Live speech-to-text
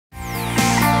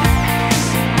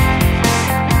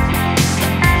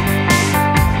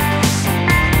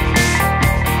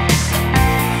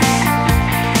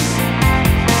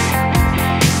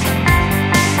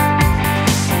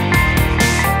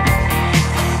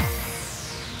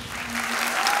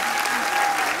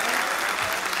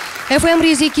FM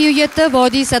 102.7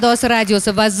 Vodiy sadosi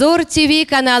radiosi va ZO'R TV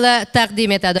kanali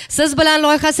taqdim etadi. Siz bilan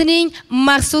loyihasining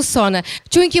maxsus soni.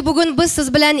 Chunki bugun biz siz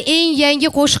bilan eng yangi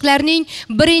qo'shiqlarning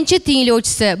birinchi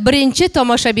tinglovchisi, birinchi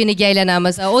tomoshabiniga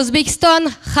aylanamiz.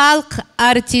 O'zbekiston xalq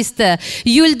artisti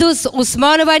Yulduz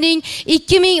Usmonovaning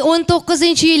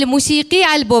 2019-yil musiqiy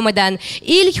albomidan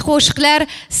ilk qo'shiqlar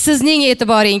sizning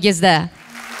e'tiboringizda.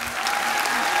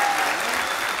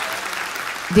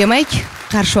 Demak,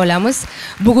 qarshi olamiz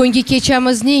bugungi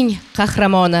kechamizning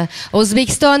qahramoni,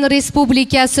 O'zbekiston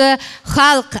Respublikasi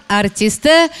xalq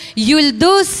artisti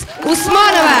Yulduz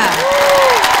Usmonova.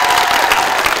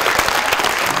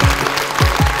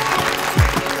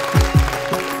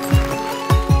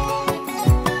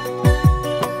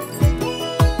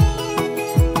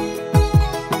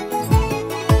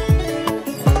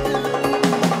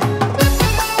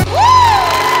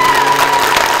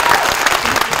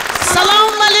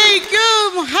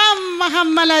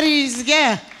 Hammalaringizga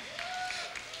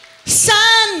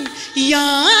sen yo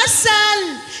asal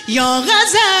yo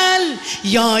g'azal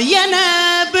yo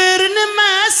yana bir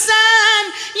nimasan,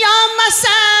 yo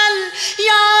masal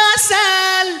yo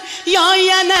asal yo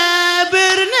yana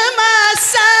bir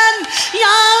nimasan,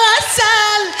 yo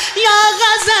asal yo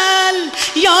g'azal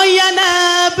yo yana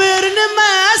bir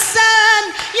nimasan,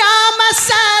 yo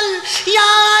masal yo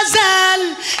g'azal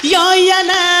yo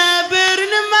yana bir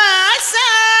nimasan.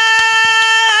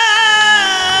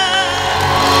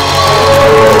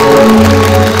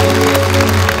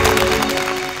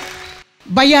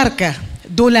 Bayarka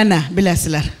do'lana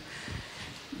bilasizlar.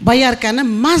 Bayarkani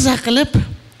maza qilib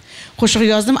qo'shiq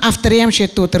yozdim. Avtori ham shu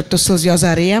yerda o'tiribdi, so'z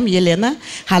yozari ham Yelena.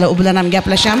 Hali u bilan ham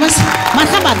gaplashamiz.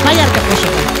 Marhamat, Bayarka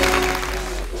qo'shig'i.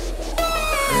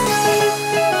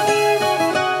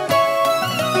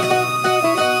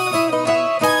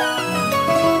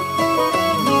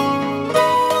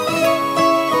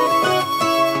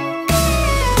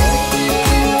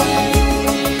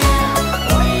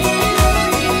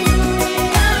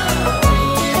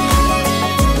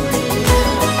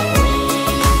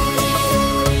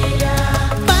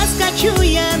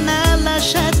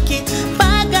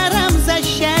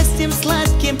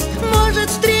 Может,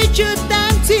 встречу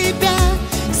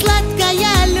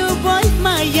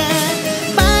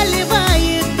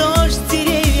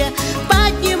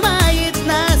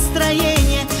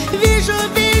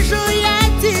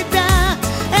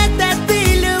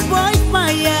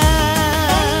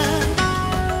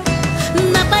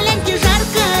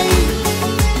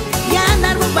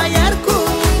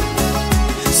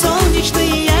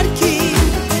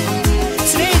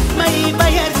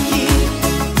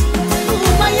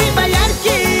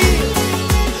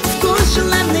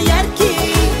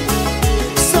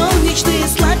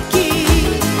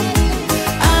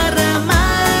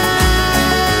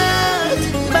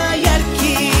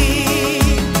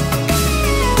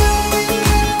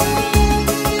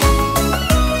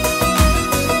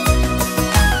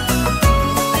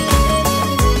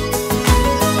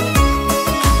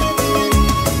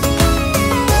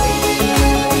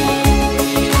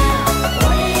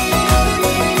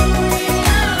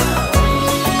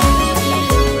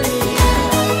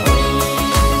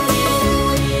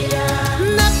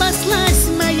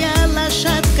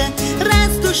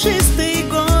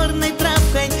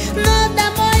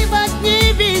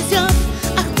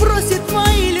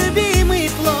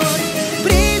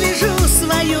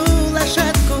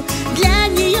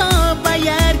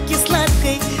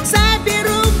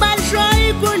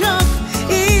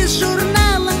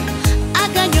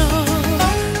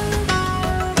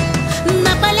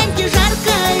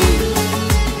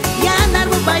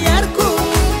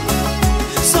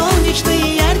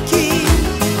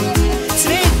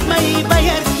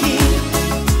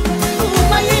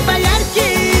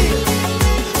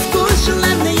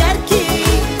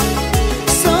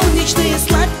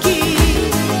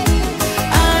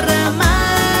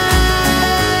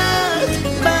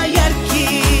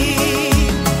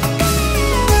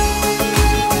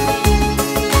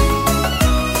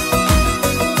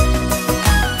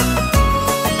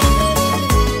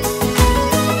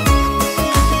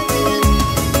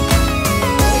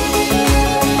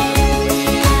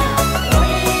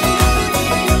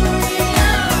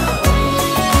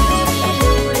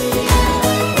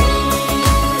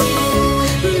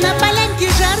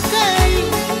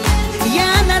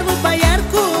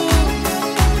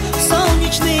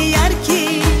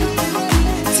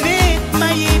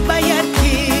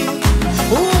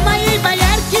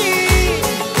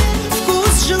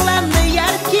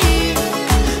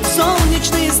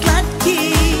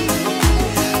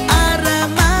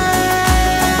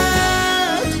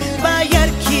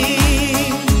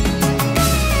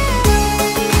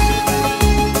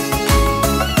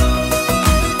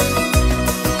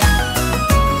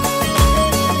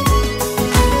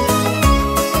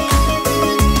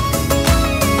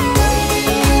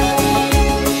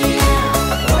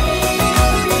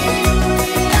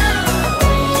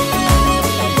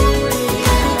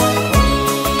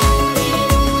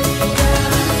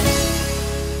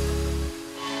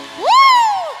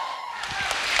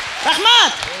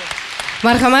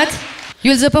Marhamat.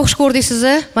 Yulduz opa, xush ko'rdik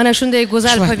sizni. Mana shunday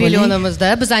go'zal pavilyonimizda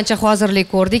biz ancha hozirlik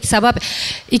ko'rdik. Sabab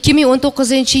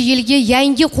 2019-yilgi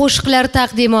yangi qo'shiqlar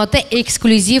taqdimoti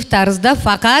eksklyuziv tarzda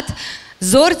faqat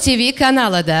ZO'R TV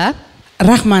kanalida.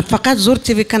 Rahmat, faqat ZO'R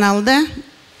TV kanalida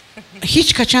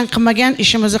hech qachon qilmagan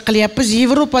ishimizni qilyapmiz.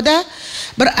 Yevropada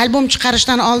bir albom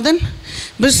chiqarishdan oldin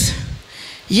biz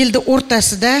yilda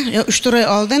o'rtasida yo 3-4 oy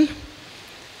oldin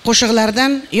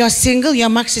qo'shiqlardan yo single yo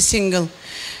maxi single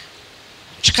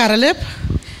chiqarilib,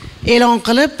 e'lon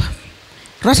qilib,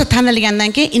 rosa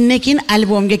tanilgandan keyin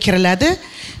albomga kiriladi.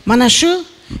 Mana shu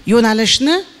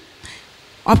yo'nalishni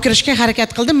olib kirishga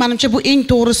harakat qildim. Menimcha bu eng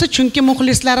to'g'risi, chunki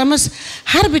muxlislarimiz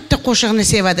har bitta qo'shiqni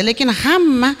sevadi, lekin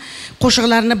hamma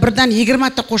qo'shiqlarni birdan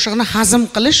 20 ta qo'shiqni hazm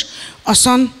qilish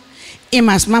oson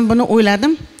emas. Men buni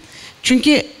o'yladim.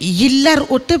 Chunki yillar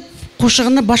o'tib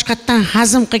qo'shiqni boshqatdan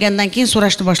hazm qilgandan keyin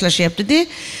so'rashni boshlashyapti-da.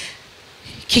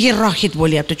 Keyinroq hit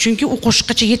bo'lyapti. Chunki u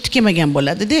qo'shiqgacha yetib kelmagan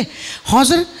bo'ladi-da.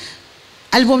 Hozir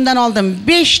albomdan oldin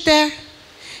 5 ta,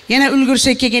 yana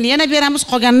ulgursak keyin yana beramiz,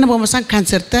 qolganini bo'lmasam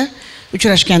konsertda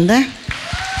uchrashganda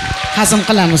hazm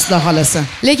qilamiz, xudo xolasa.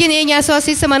 Lekin eng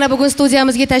asosiysi mana bugun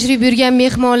studiyamizga tashrif buyurgan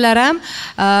mehmonlar ham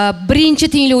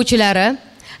birinchi tinglovchilari,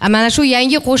 mana shu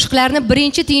yangi qo'shiqlarni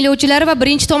birinchi tinglovchilari va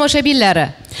birinchi tomoshabinlari.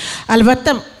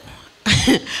 Albatta,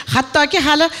 hattoki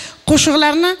hali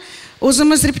qo'shiqlarni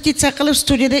o'zimiz repetitsiya qilib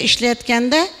studiyada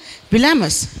ishlayotganda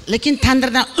bilamiz, lekin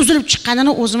tandirdan uzilib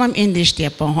chiqqanini o'zim ham endi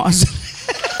eshityapman hozir.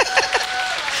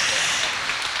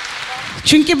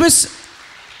 Chunki biz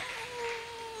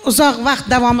uzoq vaqt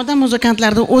davomida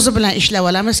muzikantlarning o'zi bilan ishlab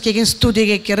olamiz, keyin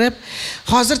studiyaga kirib,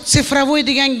 hozir sifravoy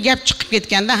degan gap chiqib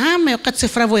ketganda hamma yoqqa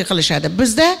sifravoy qilishadi.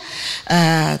 Bizda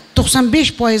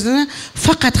 95%ni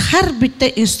faqat har bitta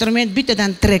instrument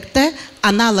bittadan trekda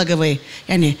analogovoy,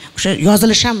 ya'ni o'sha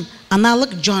yozilish ham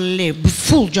analog jonli,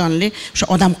 full jonli, o'sha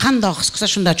odam qanday his qilsa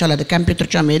shunda chaladi, kompyuter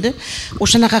chalmaydi.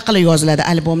 O'shanaqa qilib yoziladi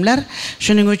albomlar.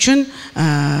 Shuning uchun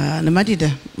nima deydi?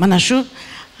 Mana shu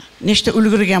nechta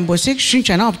ulgurgan bo'lsak,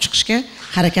 shunchani olib chiqishga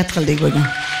harakat qildik bugun.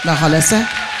 Xudo xolasa.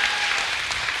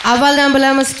 Avvaldan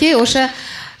bilamizki, o'sha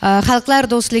Xalqlar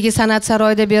do'stligi san'at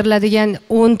saroyida beriladigan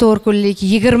 14 kunlik,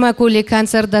 20 kunlik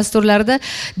konsert dasturlarida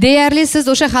deyarli siz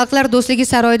o'sha Xalqlar do'stligi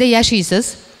saroyida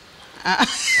yashaysiz.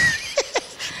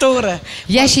 To'g'ri.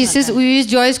 Yashaysiz, uyingiz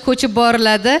joyiz ko'chib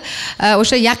boriladi.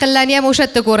 O'sha yaqinlarni ham o'sha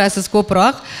yerda ko'rasiz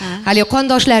ko'proq. Hali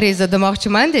qondoshlaringizni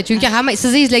demoqchiman-da. Chunki hamma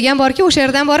sizni izlagan borki, o'sha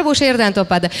yerdan borib, o'sha yerdan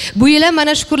topadi. Bu yil ham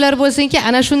mana shukrlar bo'lsinki,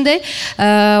 ana shunday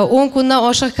 10 kundan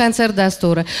oshiq konsert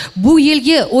dasturi. Bu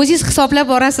yilgi o'zingiz hisoblab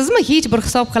borasizmi? Hech bir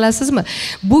hisob qilasizmi?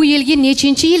 Bu yilgi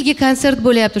nechinchi yilgi konsert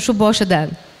bo'lyapti shu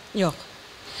boshidan? Yo'q.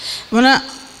 Buni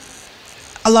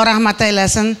Alloh rahmat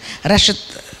aylasin, Rashid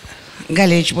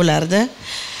Galech bo'lardi.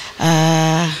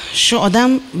 Shu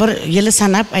odam bir yili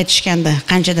sanab aytishganda,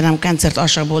 qanchadan ham konsert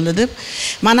oshiq bo'ldi deb.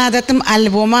 Mana odatim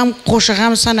albomim,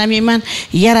 qo'shig'im sanamayman,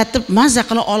 yaratib mazza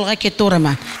qilib olg'a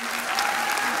ketaveraman.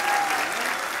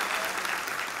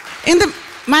 Endi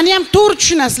meni ham to'g'ri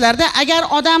tushunasizlarda, agar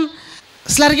odam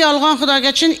sizlarga olg'on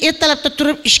xudoga chin ertalabda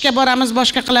turib ishga boramiz,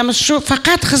 boshqa qilamiz, shu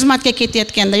faqat xizmatga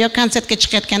ketayotganda yo konsertga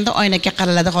chiqayotganda oynaga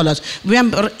qaraladi xolos. Bu ham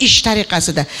bir ish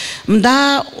tariqasida. Bunda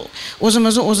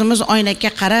o'zimiz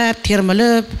oynaga qarab,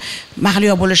 termilib,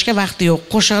 mahliyo bo'lishga vaqti yo'q.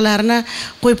 Qo'shiqlarni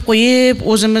qo'yib,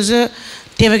 o'zimizni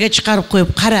tevaga chiqarib qo'yib,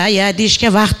 qara, ya deyishga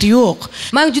vaqti yo'q.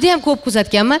 Men juda ham ko'p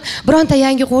kuzatganman. Bironta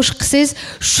yangi qo'shiq qilsangiz,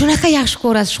 shunaqa yaxshi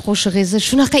ko'rasiz qo'shig'ingizni,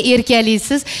 shunaqa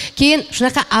erkalisiz, keyin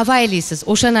shunaqa avaylisiz.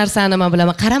 O'sha narsani men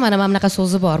bilaman. Qara, mana bunaqa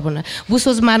so'zi bor buni. Bu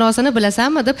so'z ma'nosini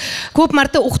bilasanmi deb ko'p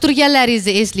marta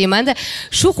o'qitirganlaringizni eslayman-da.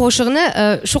 Shu qo'shiqni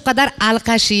shu qadar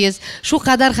alqashingiz, shu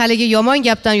qadar haligi yomon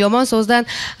gapdan, yomon so'zdan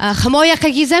himoya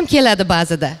qilgingiz ham keladi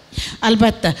ba'zida.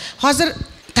 Albatta. Hozir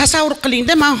tasavvur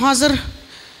qiling-da, men hozir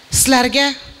sizlarga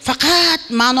faqat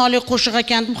ma'noli qo'shiq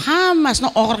ekan, hammasini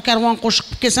og'ir karvon qo'shiq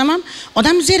qilib kelsam ham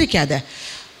odam zerikadi.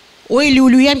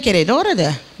 O'ylulu ham kerak-da orada.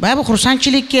 Baribir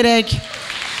xursandchilik kerak.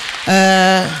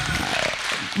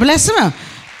 Bilasizmi?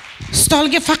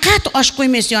 Stolga faqat osh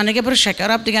qo'ymaysiz, yoniga bir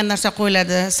shakarab degan narsa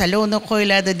qo'yiladi, saloni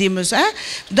qo'yiladi deymiz, a?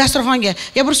 Dasturxonga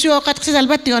ya bir suv ovqat qilsangiz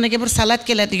albatta yoniga bir salat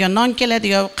keladi, yo non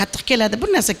keladi, yo qatiq keladi,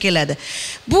 bir narsa keladi.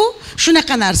 Bu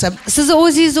shunaqa narsa. Sizni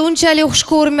o'zingizni unchalik xush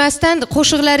ko'rmasdan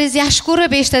qo'shiqlaringizni yaxshi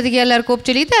ko'rib eshitadiganlar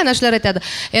ko'pchilikda ana shular aytadi.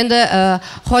 Endi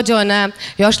hojonam,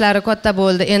 yoshlari katta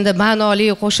bo'ldi, endi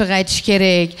ma'noli qo'shiq aytish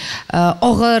kerak,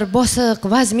 og'ir, bosiq,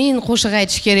 vazmin qo'shiq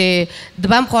aytish kerak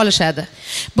deb ham qolishadi.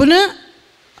 Buni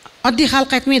oddiy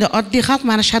xalq aytmaydi. Oddiy xalq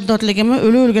meni shaddodligimni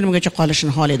o'lgunimgacha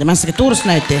qolishini xohlaydi. Men sizga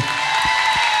to'g'risini aytay.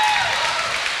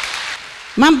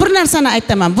 Men bir narsani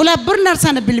aytaman. Bular bir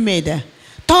narsani bilmaydi.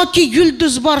 toki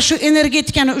yulduz bor shu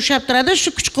energetikani ushlab turadi,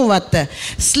 shu kuch-quvvatni.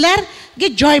 Sizlarga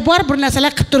joy bor bir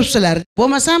narsalar qilib turibsizlar.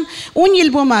 Bo'lmasam 10 yil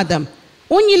bo'lmadim.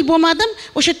 10 yil bo'lmadim,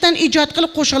 o'sha yerdan ijod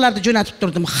qilib qo'shiqlarni jo'natib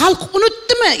turdim. Xalq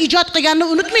unutdimi? Ijod qilganini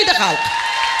unutmaydi xalq.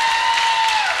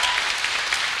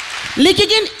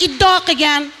 Lekin iddao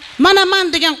qilgan, mana men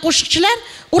degan qo'shiqchilar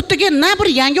o'rtaga na bir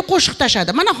yangi qo'shiq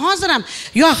tashadi. Mana hozir ham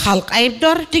yo xalq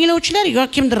aybdor tinglovchilar, yo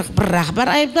kimdir bir rahbar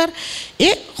aybdor.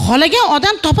 Xolagan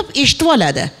odam topib eshitib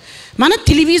oladi. Mana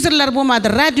televizorlar bo'lmadi,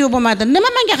 radio bo'lmadi. Nima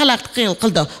menga xalaqit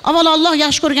qildi? Avvalo Alloh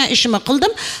yaxshi ko'rgan ishimni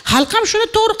qildim. Xalq ham shuni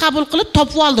to'g'ri qabul qilib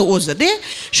topib oldi o'zi-da.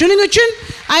 Shuning uchun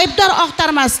aybdor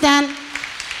oqtarmasdan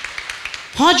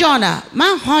Hojona,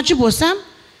 men hoji bo'lsam,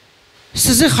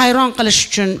 sizni hayron qilish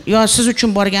uchun yo siz uchun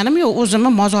borganim yo'q,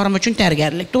 o'zimni mozorim uchun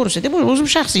tayyorgarlik, to'g'risi-da, bu o'zim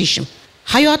shaxsiy ishim.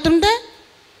 Hayotimda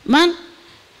men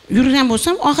yurgan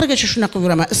bo'lsam, oxirigacha shunaqa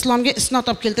yuraman. Islomga isnot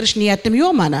olib keltirish niyatim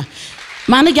yo'q mana.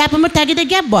 Mani gapimni tagida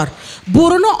gap bor.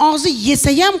 Bo'rini og'zi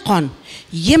yesa ham qon,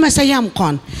 yemasa ham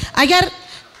qon. Agar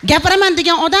gapiraman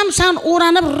degan odam sen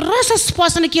o'ranib rosa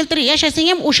siposini keltirib yashasang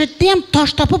ham o'sha yerda ham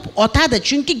tosh topib otadi.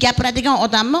 Chunki gapiradigan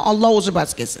odamni Alloh o'zi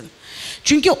bas kelsin.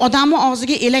 Chunki odamni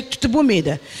og'ziga elak tutib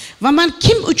bo'lmaydi. Va men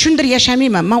kim uchundir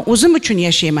yashamayman, men o'zim uchun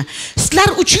yashayman. Sizlar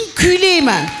uchun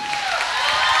kuylayman.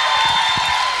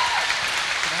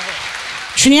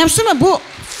 Tushunyapsizmi? Bu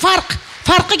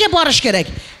farqiga borish kerak.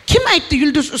 Kim aytdi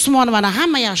Yulduz Usmonovani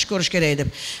hamma yaxshi ko'rish kerak deb?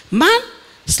 Men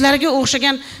sizlarga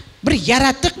o'xshagan bir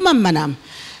yaratiqman men ham.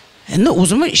 Endi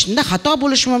o'zimni ishimda xato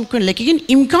bo'lishi mumkin, lekin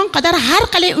imkon qadar har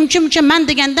qalay uncha-muncha men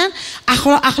degandan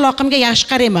axloqimga yaxshi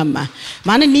qarayman men.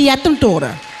 Meni niyatim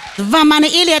to'g'ri. Va meni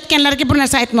elayotganlarga bir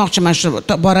narsa aytmoqchiman shu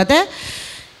borada.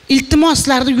 Iltimos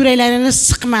sizlarning yuraklaringizni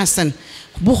siqmasin.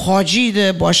 Bu hoji edi,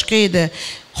 boshqa edi.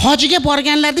 Hojiga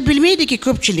borganlarni bilmaydiki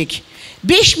ko'pchilik.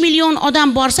 5 million odam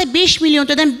borsa 5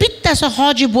 milliondan bittasi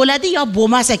hoji bo'ladi yo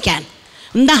bo'lmas ekan.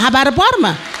 Undan xabari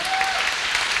bormi?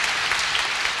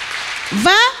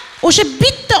 Va o'sha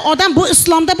bitta odam bu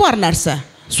islomda bor narsa.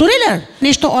 So'raylar,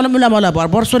 nechta olim ulamolar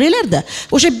bor so'raylarda.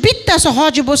 O'sha bittasi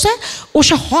hoji bo'lsa,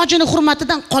 o'sha hojini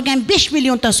hurmatidan qolgan 5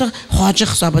 milliontasi hoji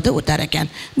hisobida o'tar ekan.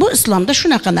 Bu islomda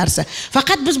shunaqa narsa.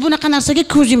 Faqat biz bunaqa narsaga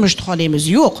ko'z yumishni xohlaymiz.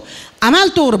 Yo'q, amal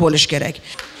to'g'ri bo'lish kerak.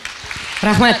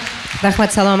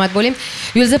 Rahmat, salomat bo'ling.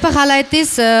 Yulduz opa, hali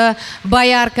aytdingiz,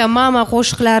 Bayarka mama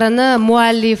qo'shiqlarini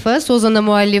muallifi, so'zini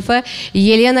muallifi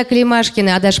Yelena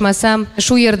Klimashkina, adashmasam,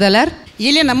 shu yerdalar.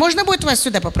 Елена, можно будет вас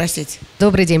сюда попросить?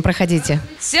 Добрый день, проходите.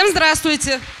 Всем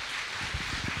здравствуйте.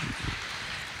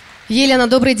 Елена,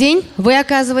 добрый день. Вы,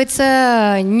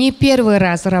 оказывается, не первый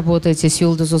раз работаете с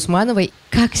Юлдуз Усмановой.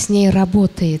 Как с ней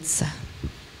работается?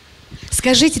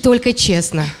 Скажите только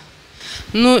честно.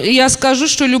 Ну, я скажу,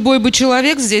 что любой бы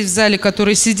человек здесь в зале,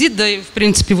 который сидит, да и в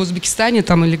принципе в Узбекистане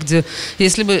там или где,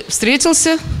 если бы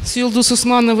встретился с Юлдуз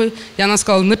Усмановой, и она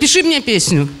сказала: напиши мне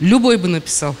песню, любой бы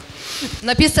написал.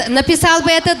 Написал бы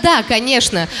это, да,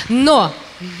 конечно, но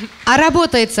а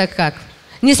работается как?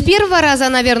 Не с первого раза,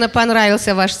 наверное,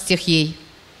 понравился ваш стих ей?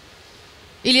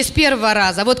 Или с первого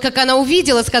раза? Вот как она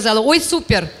увидела, сказала: ой,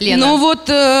 супер, Лена. Ну вот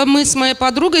мы с моей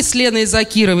подругой, с Леной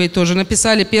Закировой тоже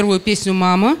написали первую песню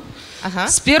 «Мама». Ага.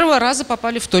 С первого раза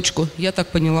попали в точку, я так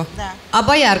поняла. Да. А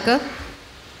Боярка?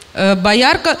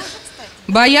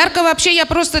 Боярка вообще, я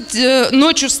просто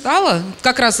ночью встала,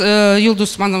 как раз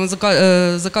Юлдуз Усманова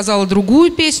заказала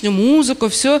другую песню, музыку,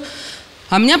 все.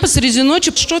 А меня посреди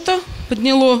ночи что-то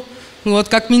подняло, вот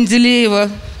как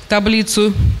Менделеева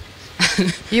таблицу.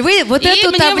 И вы вот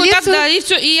эту таблицу... Вот так, да, и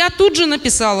все, и я тут же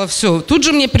написала все. Тут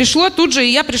же мне пришло, и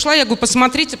я пришла, я говорю: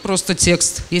 посмотрите просто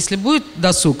текст, если будет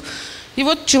досуг. И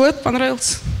вот человек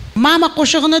понравился. Mama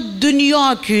qo'shig'ini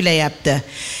dunyo kuylayapti.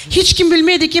 Hech kim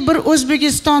bilmaydiki, bir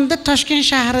O'zbekistonda Toshkent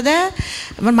shahrida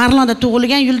bir Marlonda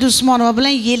tug'ilgan Yulduz Usmonova bilan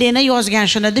Yelena yozgan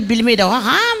shuni deb bilmaydi.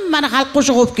 Hammani xalq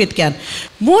qo'shig'i o'pib ketgan.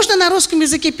 Можно на русском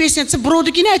языке pесня aytsa,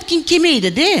 birovnikini aytging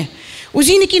kelmaydi-da.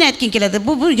 O'zingnikini aytging keladi.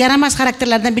 Bu yaramas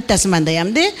xarakterlardan bittasi menda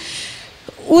ham-da.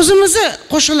 O'zimizni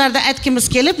qo'shiqlarda aytgimiz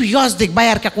kelib yozdik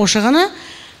Bayarka qo'shig'ini.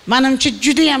 Menimcha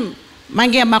juda ham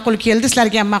menga ham ma'qul keldi,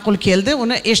 sizlarga ham ma'qul keldi.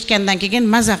 Uni eshitgandan keyin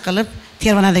maza qilib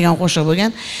tervanadigan qo'shiq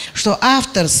bo'lgan. Что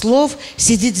автор слов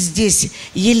сидит здесь,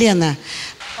 Елена.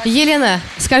 Елена,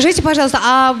 скажите, пожалуйста,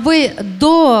 а вы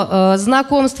до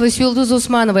знакомства с Юлдуз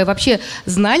Усмановой вообще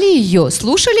знали ее,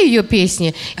 слушали ее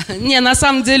песни? Не, на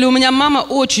самом деле у меня мама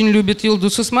очень любит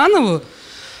Юлдуз Усманову.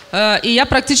 И я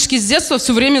практически с детства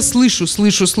все время слышу.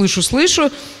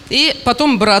 И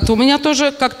потом брат у меня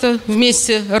тоже как-то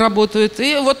вместе работает.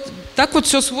 И вот так вот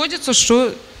все сводится,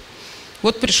 что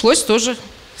вот пришлось тоже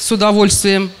с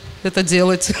удовольствием это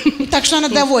делать. Так что она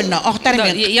довольна. Да,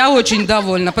 я очень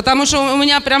довольна, потому что у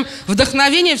меня прям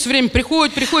вдохновение все время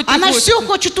приходит. Она все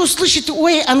хочет услышать.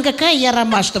 Ой, Анна, какая я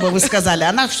рома, чтобы вы сказали.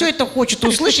 Она все это хочет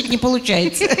услышать, не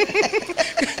получается.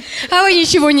 А вы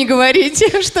ничего не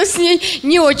говорите, что с ней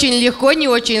не очень легко, не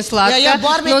очень сладко.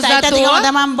 Но зато...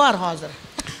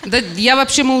 Да, я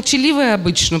вообще молчаливая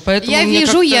обычно, поэтому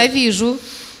я вижу.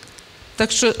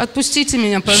 Так что отпустите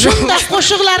меня, пожалуйста. Shunda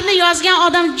qo'shiqlarni yozgan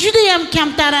odam juda ham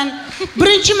kamtarin.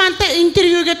 Birinchi marta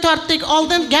intervyuga tortdik,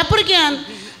 oldin gapirgan.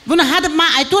 Buni hadeb men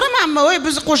aytaveramanmi, "Voy,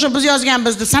 biz qo'shiq biz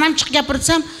yozganmiz" deb. Sanam chiqib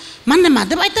gapirsam, "Men nima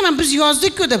deb aytaman, biz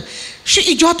yozdik-ku" deb. Shu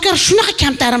ijodkor shunaqa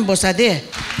kamtarin bo'lsa-da.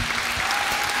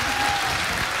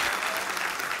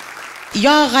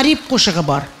 Yo g'arib qo'shig'i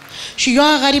bor. Shu yo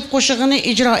g'arib qo'shig'ini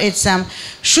ijro etsam,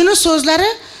 shuni so'zlari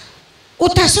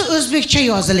o'tasi o'zbekcha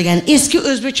yozilgan, eski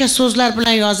o'zbekcha so'zlar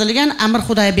bilan yozilgan Amir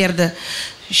Xudoyberdi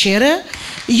she'ri.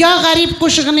 Yo g'arib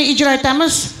qo'shig'ini ijro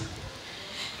etamiz.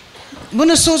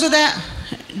 Buni so'zida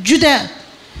juda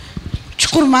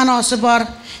chuqur ma'nosi bor,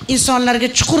 insonlarga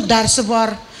chuqur darsi bor.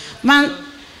 Men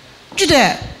juda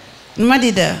nima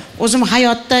deydi, o'zim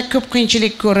hayotda ko'p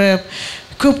qiyinchilik ko'rib,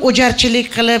 ko'p o'jarchilik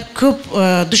qilib, ko'p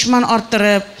dushman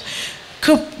orttirib,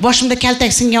 ko'p boshimda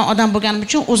kaltak singan odam bo'lganim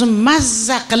uchun o'zim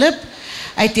mazza qilib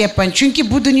aytayapman. Chunki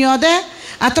bu dunyoda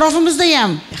atrofimizda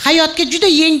ham hayotga juda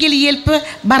yengil yelpi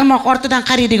barmoq ortidan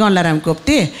qaraydiganlar ham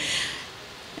ko'p-da.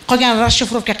 Qolgan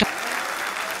расшифровка qilib.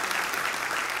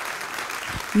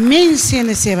 Men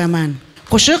seni sevaman.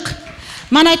 Qo'shiq.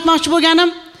 Men aytmoqchi bo'lganim,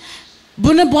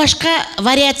 buni boshqa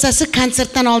variatsiyasi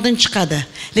konsertdan oldin chiqadi.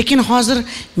 Lekin hozir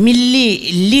milliy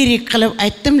lirik qilib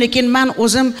aytdim, lekin men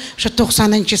o'zim o'sha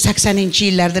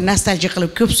 90-80-yillarda nostalgiya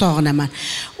qilib ko'p sog'inaman.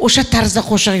 O'sha tarzda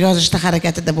qo'shiq yozishda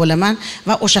harakatida bo'laman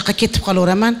va o'sha yoqqa ketib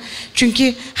qolaveraman. Chunki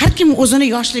har kim o'zini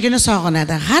yoshligini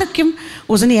sog'inadi, har kim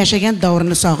o'zini yashagan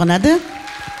davrini sog'inadi.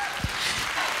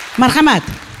 Marhamat.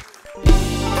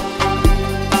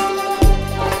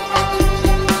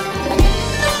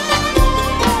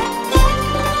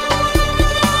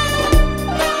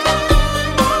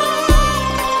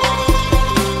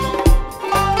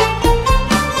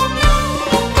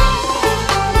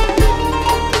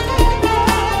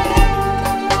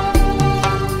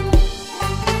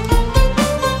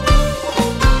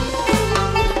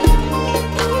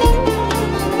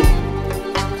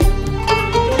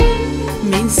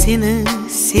 Seni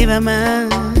sevaman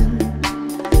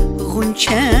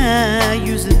g'uncha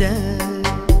yuzida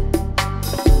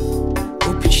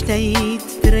o'pichday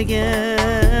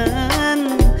titragan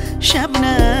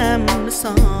shabnam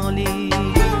misoli.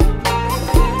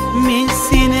 Men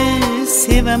seni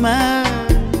sevaman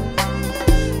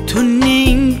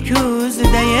tunning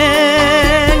ko'zida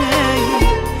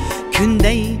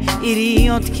kunday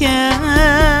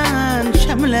eriyotgan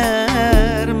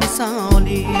shamlar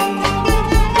misoli.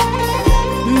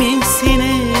 Men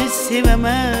seni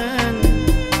sevaman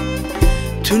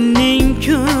tunning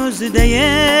ko'zida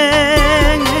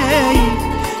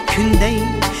kunday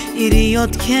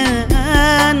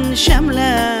eriyotgan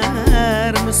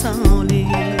shamlar misoli.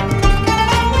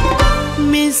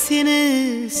 Men seni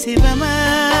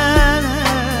sevaman,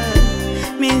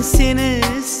 men seni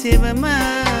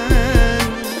sevaman,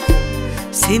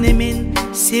 seni men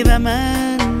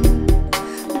sevaman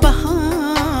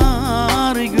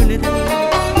bahor guliday.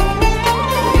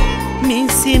 Men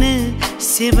seni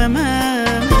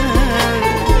sevaman,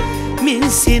 men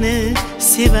seni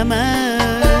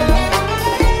sevaman,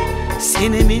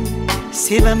 seni men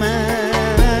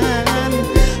sevaman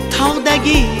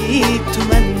tog'dagi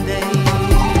tumanday.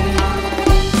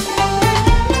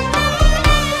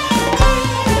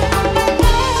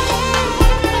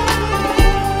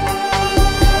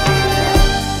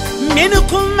 Meni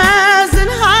quvmazin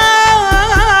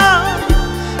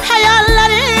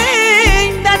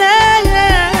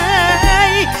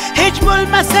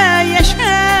bo'lmasa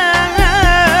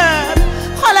yashab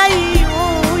qolay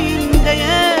o'yingda.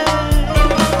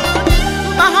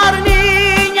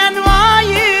 Bahorning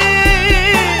anvoyi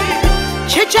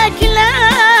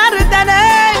chechaklardan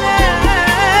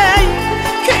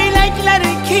ko'ylaklar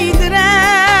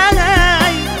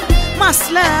kiydiray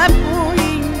maslab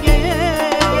o'yingga.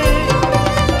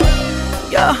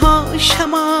 Goho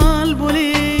shamol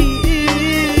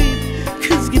bo'lib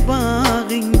kuzgi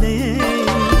bog'ingda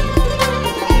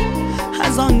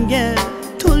xazonga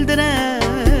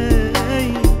to'ldiray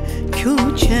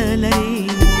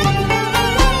ko'chalaring.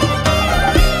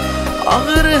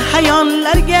 Og'ir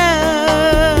hayollarga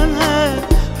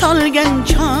tolgan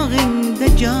chog'ingda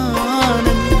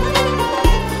jonim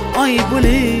oy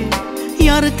bo'lib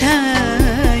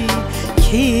yoritay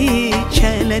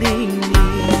kechalaringni.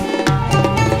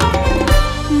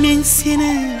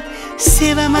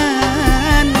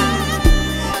 sevaman,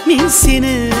 men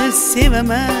seni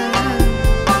sevaman,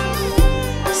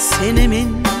 seni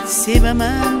men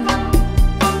sevaman,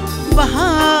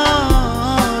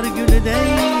 bahar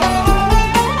gülüday.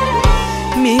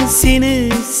 Men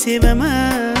seni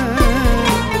sevaman,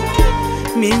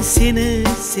 men seni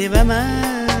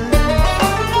sevaman,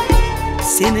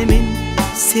 seni men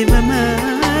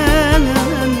sevaman,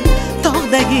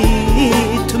 tog'dagi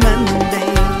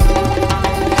tumanday.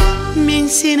 Men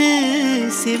seni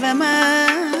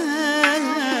sevaman,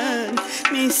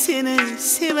 men seni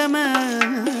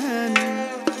sevaman,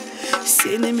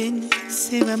 seni men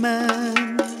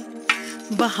sevaman,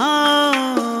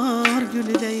 bahar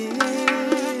gülüday.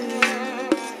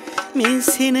 Men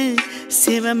seni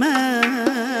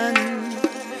sevaman,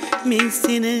 men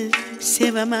seni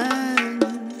sevaman,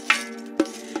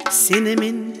 seni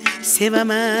men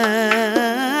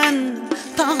sevaman,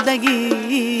 tog'dagi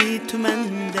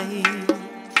tumanday.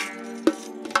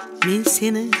 Men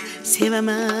seni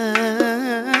sevaman,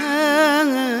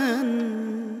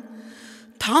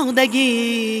 tog'dagi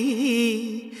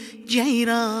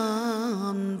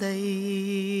jayronday.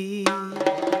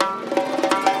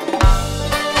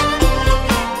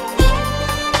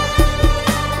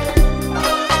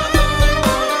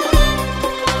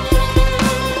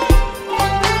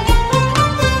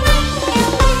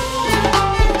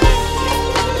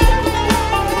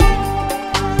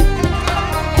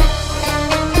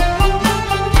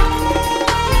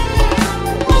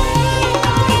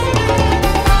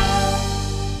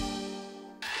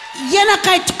 Yana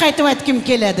qaytib aytgim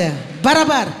keladi.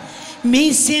 Barabar.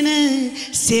 Men seni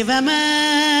sevaman,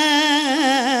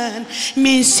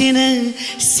 men seni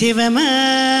sevaman,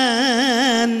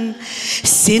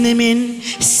 seni men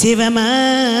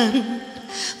sevaman,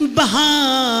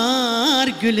 bahar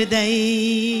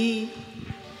gülüday.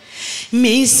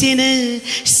 Men seni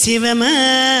sevaman,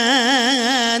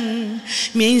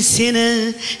 men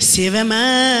seni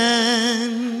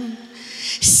sevaman,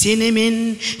 seni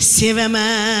men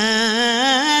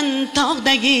sevaman,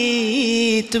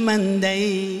 tog'dagi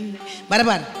tumanday.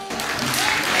 Barabar.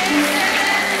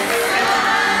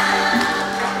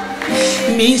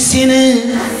 Men seni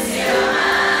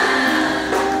sevaman,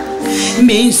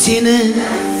 men seni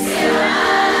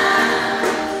sevaman,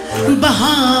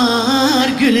 bahar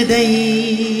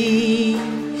gülüday.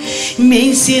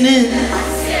 Men seni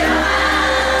sevaman,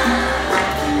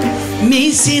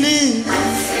 men seni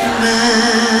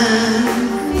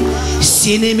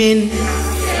seni men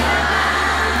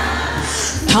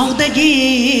tog'dagi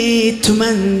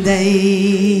tumanday.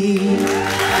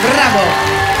 Bravo.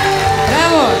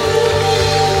 Bravo.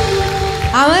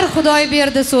 Amir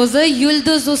Xudoyberdi so'zi,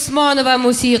 Yulduz Usmonova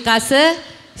musiqasi,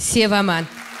 sevaman.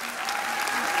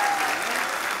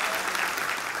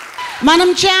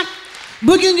 Menimcha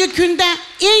bugungi kunda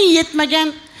eng yetmagan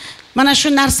mana shu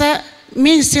narsa,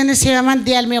 men seni sevaman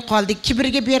deyolmay qoldik.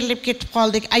 Kibrga berilib ketib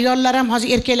qoldik. Ayollar ham hozir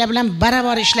erkaklar bilan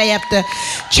baravar ishlayapti.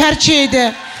 Charchaydi.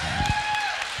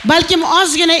 Balkim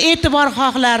ozgina e'tibor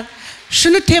xohlar.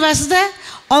 Shuni tevasida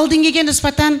oldingiga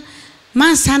nisbatan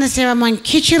men seni sevaman,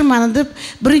 kechir meni deb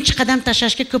birinchi qadam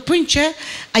tashlashga ko'pincha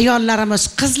ayollarimiz,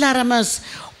 qizlarimiz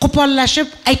qo'pollashib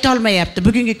ayta olmayapti.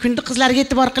 Bugungi kunda qizlarga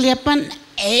e'tibor qilyapman,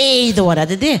 ey deb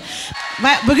yuboradi-da.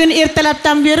 Va bugun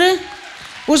ertalabdan beri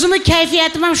o'zimni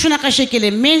kayfiyatim ham shunaqa shekilli.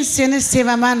 Men seni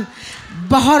sevaman,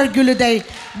 bahor gulüday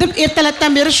deb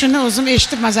ertalabdan beri shuni o'zim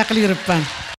eshitib maza qilib yuribman.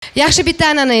 Yaxshi bitta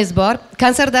an'anangiz bor.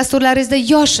 Konsert dasturlaringizda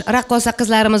yosh raqqosa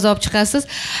qizlarimizni olib chiqasiz.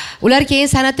 Ular keyin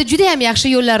san'atda juda ham yaxshi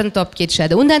yo'llarini topib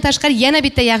ketishadi. Undan tashqari yana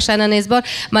bitta yaxshi an'anangiz bor.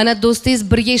 Mana do'stingiz,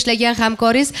 birga ishlagan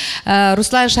hamkoringiz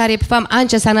Ruslan Sharipov ham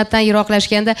ancha san'atdan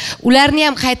yiroqlashganda ularni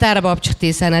ham qaytarib olib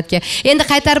chiqdingiz san'atga. Endi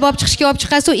qaytarib olib chiqishga olib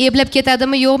chiqasiz, eblab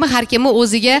ketadimi, yo'qmi, har kimni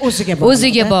o'ziga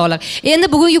bog'liq. Endi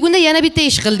bugungi kunda yana bitta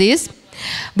ish qildingiz.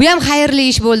 Bu ham xayrli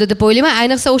ish bo'ldi deb o'ylayman,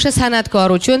 ayniqsa o'sha san'atkor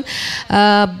uchun.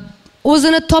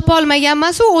 O'zini topa olmagan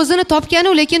emas, u o'zini topgan,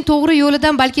 lekin to'g'ri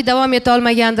yo'lidan balki davom eta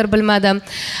olmagandir, bilmadim.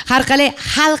 Har qalay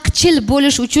xalqchil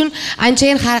bo'lish uchun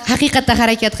anchayin haqiqatda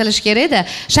harakat qilish kerak-da.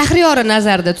 Shahriyorni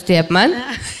nazarda tutyapman.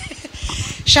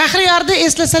 Shahriyorni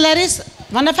eslasalaringiz,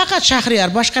 mana faqat Shahriyor,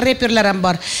 boshqa reperlar ham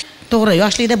bor. To'g'ri,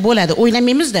 yoshlikda bo'ladi,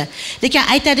 o'ylamaymiz-da. Lekin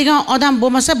aytadigan odam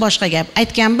bo'lmasa boshqa gap.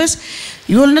 Aytganmiz,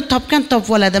 yo'lni topgan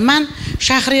topib oladi. Men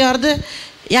Shahriyorni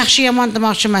yaxshi yomon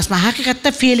demoqchi emasman. Haqiqatda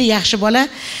fe'li yaxshi bola,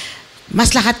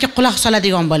 maslahatga quloq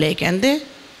soladigan bola ekanda.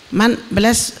 Men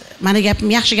bilasiz, meni gapim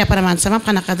yaxshi gapiraman desam ham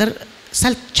qanaqadir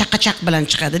sal chaqachaq bilan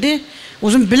chiqadi-da.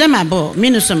 O'zim bilaman bu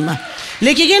minusimmi.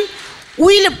 Lekin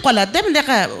o'yilib qoladi-da,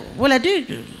 bundaqa bo'ladi,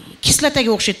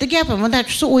 kislotaga o'xshaydi gapim, bunda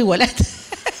tushsa o'y bo'ladi.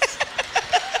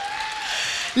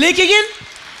 Lekin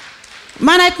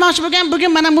Men aytmoqchi bo'lgan,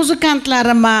 bugun mana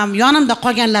muzikantlarim ham, yonimda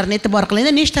qolganlarni e'tibor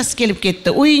qilinglar, nechtasi kelib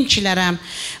ketdi, o'yinchilar ham.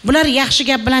 Bular yaxshi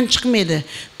gap bilan chiqmaydi.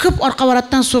 Ko'p orqa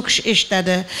varatdan so'kish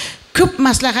eshitadi. Ko'p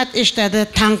maslahat eshitadi,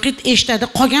 tanqid eshitadi,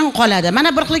 qoladi. Mana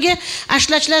bir xilga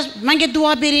ashlachilar menga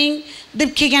duo bering deb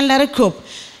kelganlari ko'p.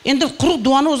 Endi quruq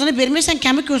duoni o'zini bermaysan,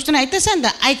 kami ko'stini aytasan-da,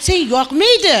 aytsang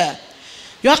yoqmaydi.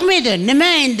 Yoqmaydi. Nima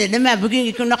endi? Nima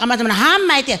bugungi kunda qamati bilan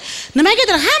hamma aytadi.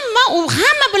 Nimagadir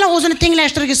hamma bilan o'zini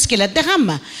tenglashtirgisi keladi-da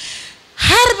hamma.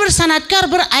 Har bir san'atkor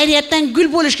bir ayriyatdan gul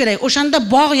bo'lish kerak. O'shanda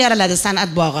bog' yaraladi,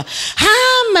 san'at bog'i.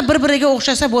 Hamma bir-biriga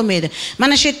o'xshasa bo'lmaydi.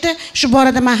 Mana shu yerda shu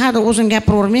borada men hali o'zim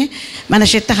gapiravermay, mana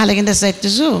shu yerda haliginda siz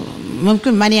aytdingiz-ku,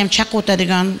 mumkin meni ham chaqib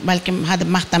o'tadigan, balkim hadeb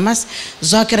maqtamas,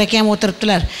 Zokir aka ham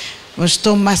o'tiribdilar.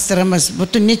 O'ston masterimiz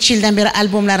butun necha yildan beri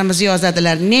albomlarimizni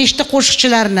yozadilar. Nechta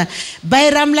qo'shiqchilarni,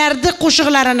 bayramlarda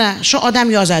qo'shiqlarini shu odam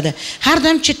yozadi. Har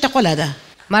doim chetda qoladi.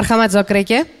 Marhamat Zokir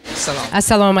aka.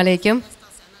 Assalomu alaykum.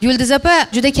 Yulduz opa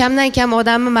juda kamdan kam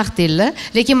odamni maqtaydilar,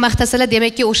 lekin maqtasalar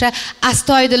demakki o'sha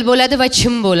astoydil bo'ladi va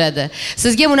chin bo'ladi.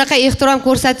 Sizga bunaqa ehtirom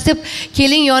ko'rsatib,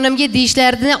 keling yonimga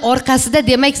deyishlarining orqasida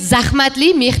demak zahmatli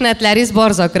mehnatlaringiz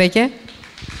bor Zokir aka.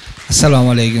 Assalomu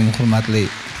alaykum hurmatli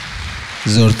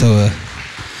ZO'R TV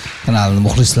kanalining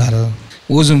muxlislari.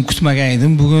 O'zim kutmagan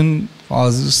edim, bugun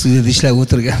hozir studiyada ishlab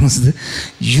o'tirganimizda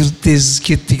yurt tez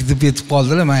ketdik deb aytib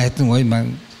qoldilar. Men aytdim, "Voy,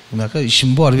 men bunaqa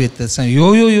ishim bor deb aytsan."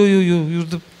 "Yo'q,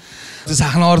 yurdim."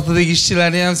 Sahna ortidagi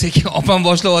ishchilarni ham sekin opam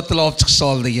boshlayaptilar olib chiqish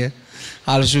oldiga.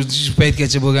 Hali shu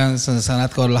paytgacha bo'lgan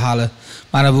san'atkorlar hali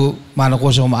mana bu meni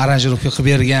qo'shig'imni aranjirovka qilib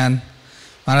bergan.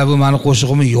 Mana bu meni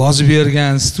qo'shig'imni yozib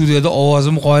bergan, studiyada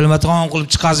ovozimni qoyilmaqom qilib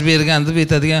chiqazib bergan deb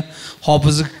aytadigan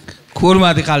hofizni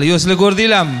ko'rmadik hali. Yo, sizlar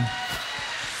ko'rdinglarmi?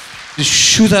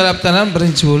 Shu tarafdan ham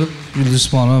birinchi bo'lib Yulduz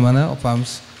Usmonova mana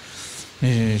opamiz.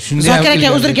 Zokir aka,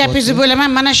 uzr gapingizni bo'laman.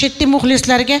 Mana shu yerda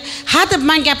muxlislarga hadeb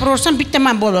men gapiraversam bitta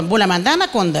men bo'laman-da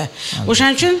anakonda.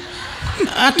 O'shaning uchun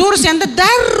to'g'risi endi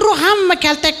darrov hamma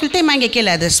kaltak-kultak menga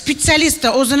keladi. Spetsialist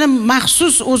o'zini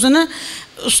maxsus o'zini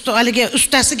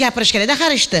ustasi gapirish kerak-da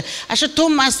har ishda. Asha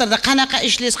Tom Masterda qanaqa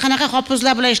ishlaysiz, qanaqa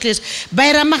hofizlar bilan ishlaysiz.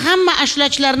 Bayramda hamma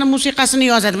ashulachilarning musiqasini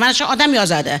yozadi. Mana shu odam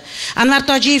yozadi. Anvar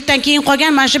Tojiyevdan keyin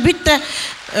qolgan mana shu bitta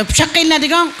pichoqqa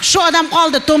ilinadigan shu odam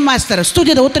qoldi, Tom Master.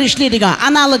 Studiyada o'tirib ishlaydigan,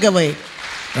 analogovoy.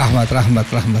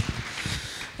 Rahmat.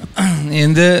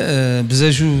 Endi biz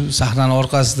shu sahnaning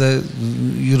orqasida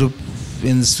yurib,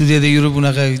 endi studiyada yurib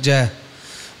bunaqa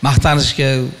maqtanishga,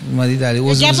 nima deydi,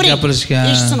 o'zimiz gapirishga.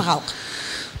 Eshitsin xalq.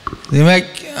 Demak,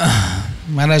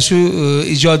 mana shu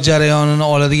ijod jarayonini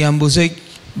oladigan bo'lsak,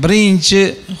 birinchi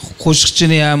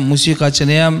qo'shiqchini ham,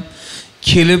 musiqachini ham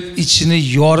kelib ichini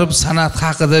yorib san'at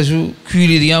haqida shu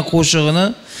kuylaydigan qo'shig'ini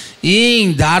eng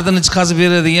dardini chiqazib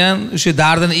beradigan, o'sha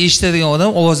dardini eshitadigan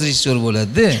odam ovoz rejissyori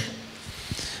bo'ladi-da.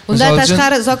 Undan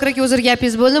tashqari Zokir aka, o'zir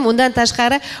gapingiz bo'ldim. Undan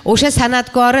tashqari o'sha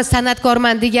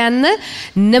san'atkorman deganni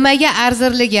nimaga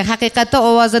arzirligi, haqiqatda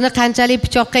ovozini qanchalik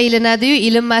pichoqqa ilinadi-yu,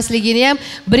 ilinmasligini ham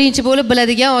birinchi bo'lib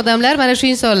biladigan odamlar mana shu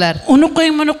insonlar. Uni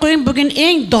qo'ying, bugun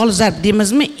eng dolzarb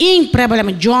deymizmi, eng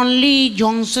problema jonli,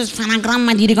 jonsiz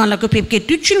fonogramma deydiganlar ko'payib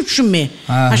ketdi, tushunmay.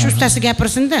 Mana shu ustasi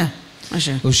gapirsin-da.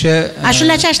 O'sha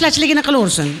ashlachiligini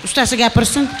qilaversin, ustasi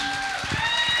gapirsin.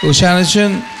 O'shaning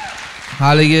uchun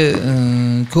haligi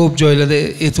ko'p joylarda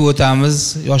aytib o'tamiz,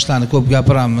 yoshlarni ko'p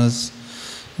gapiramiz.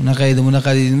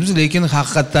 Bunaqa deymiz, lekin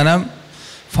haqiqatdan ham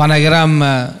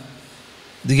fonogramma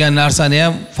degan narsani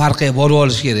ham farqiga borib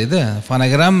olish kerak-da.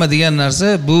 Fonogramma degan narsa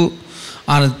bu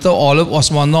anitda olib,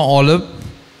 osmondan olib,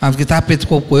 anitga tap etib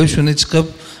qo'yib qo'yib, shuni chiqib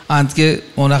anitga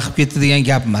ona qilib ketdi degan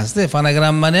gap emas-da.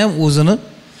 Fonogrammani ham o'zini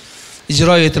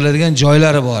ijro etiladigan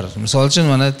joylari bor. Misol uchun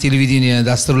mana televideniya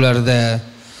dasturlarida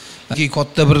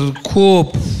katta bir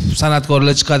ko'p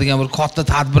san'atkorlar chiqadigan bir katta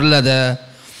tadbirlarda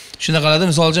shunaqalarda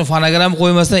misol uchun fonogram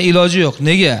qo'ymasdan iloji yo'q.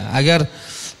 Nega? Agar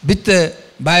bitta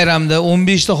bayramda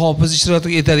 15 ta hofiz ishtirok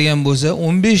etadigan bo'lsa,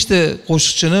 15 ta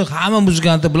qo'shiqchini hamma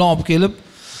muzikanti bilan olib kelib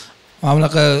mana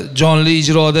bunaqa jonli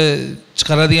ijroda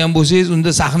chiqaradigan bo'lsangiz,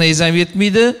 unda sahnaingiz ham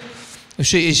yetmaydi,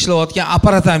 o'sha eshilayotgan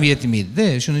apparat ham yetmaydi-da.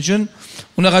 Shuning uchun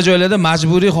unaqa joylarda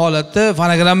majburiy holatda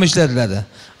fonogramma ishlatiladi.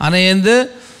 Ana endi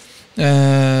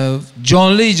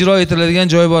jonli ijro etiladigan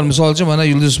joy bor. Misol uchun mana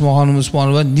Yulduz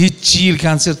Usmonova necha yil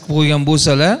konsert qo'ygan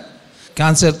bo'lsalar,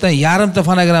 konsertdan yarimta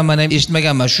fonogrammani ham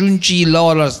eshitmaganman shuncha yillar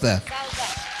orasida.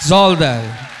 Zalda,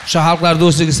 o'sha xalqlar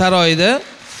do'stligi saroyida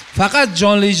faqat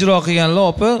jonli ijro qilganlar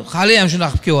opa hali ham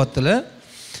shunaqa qilib kelyaptilar.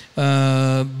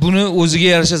 Buni o'ziga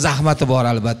yarasha zahmati bor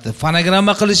albatta.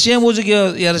 Fonogramma qilishi ham o'ziga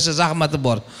yarasha zahmati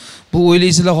bor. Bu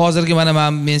o'ylaysizlar hozirgi mana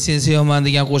men seni sevaman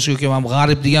degan qo'shiq yoki men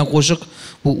g'arib degan qo'shiq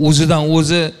bu o'zidan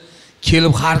o'zi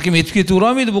kelib har kim aytib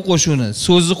ketaverolmaydi bu qo'shiqni.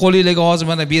 So'zni qo'lingizga hozir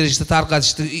mana berishda,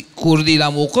 tarqatishda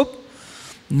ko'rdinglarmi o'qib,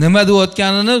 nima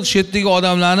deyotganini shu yerdagi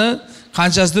odamlarni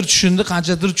qanchasidir tushundi,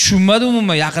 qanchasidir tushunmadi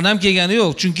umuman, yaqin ham kelgani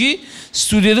yo'q. Chunki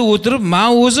studiyada o'tirib, men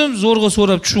o'zim zo'rg'a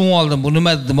so'rab tushunib oldim. Bu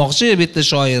nima demoqchi, bitta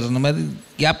shoir nima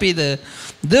gap edi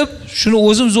deb, shuni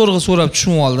o'zim zo'rg'a so'rab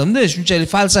tushunib oldim-da, shunchalik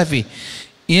falsafiy.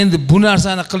 Endi bu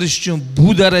narsani qilish uchun bu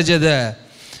darajada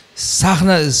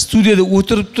sahna studiyada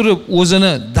o'tirib turib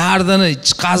o'zini dardini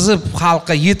chiqazib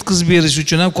xalqqa yetkazib berish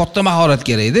uchun ham katta mahorat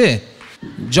kerak-da.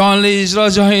 Jonli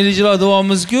ijro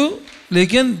davomimizku,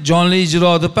 lekin jonli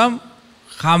ijro deb ham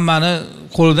hammani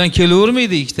qo'lidan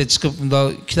kelavermaydi. Ikkita chiqib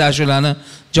ikkita ashulani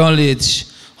jonli etish.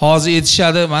 Hozir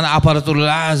etishadi, mana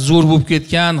apparaturalar zo'r bo'lib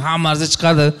ketgan, hammasi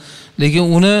chiqadi. Lekin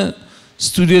uni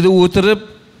studiyada o'tirib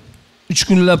 3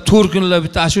 kunlab, 4 kunlab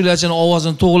bitta ashulachining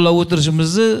ovozini to'g'rilab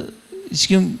o'tirishimizni hech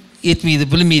kim etmaydi,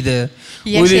 bilmaydi.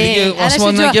 O'ylaydiki,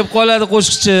 osmondan kelib qoladi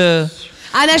qo'shiqchi.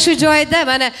 Ana shu joyda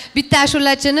mana bitta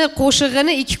ashulachini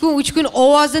qo'shig'ini 2 kun, 3 kun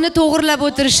ovozini to'g'rilab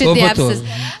o'tirishi deyapsiz.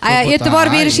 E'tibor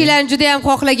berishingizni juda ham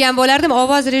xohlagan bo'lardim.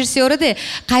 Ovoz rejissyorida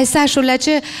qaysi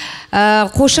ashulachi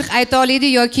qo'shiq ayta oladi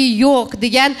yoki yo'q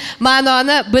degan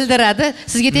ma'noni bildiradi.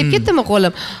 Sizga tegib ketdimi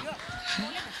qo'lim?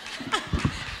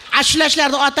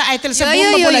 Ashulachilarning oti aytilsa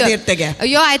bo'lma bo'ladi ertaga.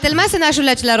 Yo'q, aytilmasin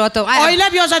ashulachilar oti.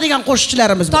 Oylab yozadigan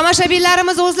qo'shiqchilarimiz bor.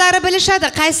 Tomoshabinlarimiz o'zlari bilishadi,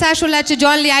 qaysi ashulachi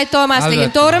jonli ayta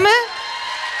olmasligini, to'g'rimi?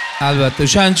 Albatta.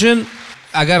 O'shaning uchun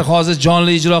agar hozir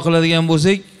jonli ijro qiladigan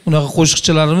bo'lsak, unaqa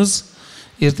qo'shiqchilarimiz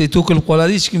ertaga to'kilib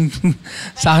qoladi, hech kim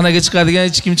sahnaga chiqadigan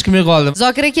hech kim chiqmay qoldi.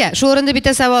 Zokir aka, shu o'rinda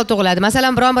bitta savol tug'iladi.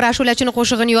 Masalan, biron bir ashulachining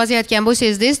qo'shig'ini yozayotgan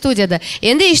bo'lsangiz studiyada,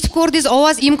 endi eshitib ko'rdingiz,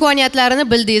 ovoz imkoniyatlarini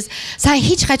bildingiz. Sen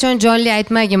hech qachon jonli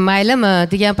aytmagin, maylimi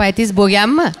degan paytingiz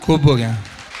bo'lganmi? Ko'p bo'lgan.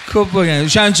 Ko'p bo'lgan.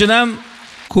 O'shaning uchun ham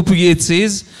ko'piga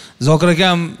aytsangiz, Zokir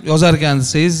akam yozar ekan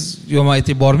desangiz, yo'q, men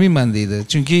aytib bormayman deydi.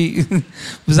 Chunki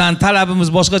bizning talabimiz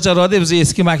boshqacharoq-da, biz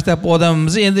eski maktab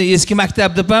odamimiz. Endi eski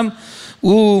maktab deb ham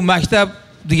u maktab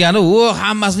degani u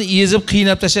hammasini ezib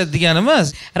qiynab tashladi degani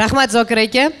emas. Rahmat Zokir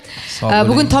aka.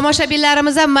 Bugun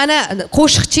tomoshabinlarimiz ham mana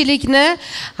qo'shiqchilikni,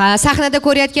 sahnada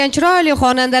ko'rayotgan chiroyli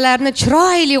xonandalarni,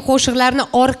 chiroyli qo'shiqlarni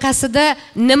orqasida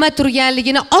nima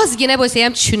turganligini ozgina bo'lsa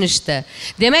ham tushunishdi.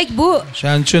 Demak, bu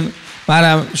shuning uchun men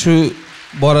ham shu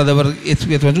borada bir aytib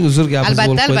ketmoqchi, uzr gapingiz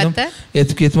bo'lib qo'ydim. Albatta.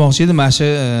 Aytib ketmoqchi edim, mana shu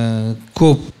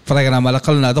ko'p programmalar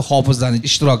qilinadi hofizlarning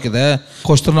ishtirokida,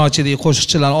 qo'shtirnochidagi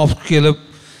qo'shiqchilarni olib kelib,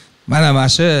 mana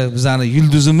shu bizning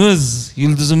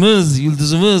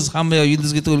yulduzimiz hamma yoq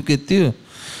yulduzga to'lib ketdi-yu.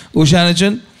 O'shaning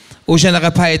uchun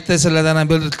o'shanaqa paytda sizlardan ham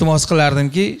bir iltimos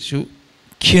qilardimki, shu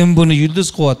kim buni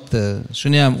yulduz qilyapti?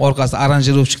 Shuni ham orqasida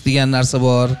aranjirovchik degan narsa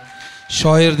bor,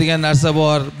 shoir degan narsa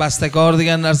bor, bastakor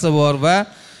degan narsa bor va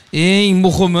eng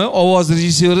muhimi ovoz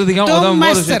rejissyori degan odam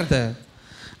bor o'sha yerda.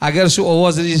 Agar shu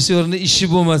ovoz rejissyorining ishi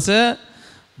bo'lmasa,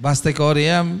 bastakori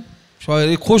ham,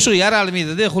 shoiri, qo'shiq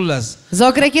yaralmaydi-da, xullas.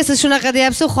 Zokir aka, siz shunaqa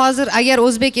deyapsiz, hozir agar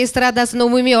o'zbek estradasini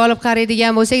umumiy olib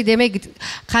qaraydigan bo'lsak, demak,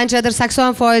 qanchadir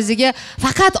 80%ga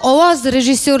faqat ovoz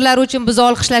rejissyorlari uchun biz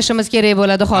olqishlashimiz kerak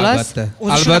bo'ladi, xolos. Albatta.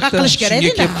 Albatta qilish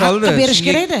kerak-da, haqqa berish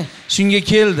kerak-da. Shunga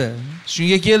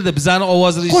keldi. Bizning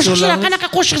ovoz rejissyorlarimiz qo'shiqlar qanaqa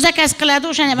qo'shiq zakaz qiladi,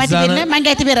 o'shani aytib beringlar, menga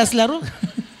aytib berasizlar-ku.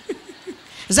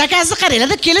 Zakazni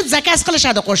qaranglar, kelib zakaz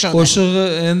qilishadi qo'shiqni. Qo'shig'i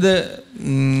endi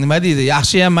nima deydi?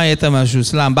 Yaxshi ham men aytaman shu,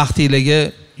 sizlarning baxtingizga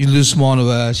Yulduz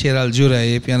Usmonova, Sherali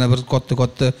Jo'rayev, yana bir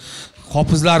katta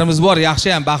hofizlarimiz bor,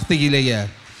 yaxshi ham baxtingizga.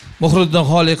 Muhriddin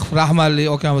Xoliqov rahmatli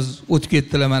akamiz o'tib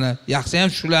ketdilar mana. Yaxshi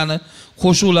ham shularni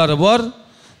qo'shiqlari bor.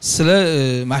 Sizlar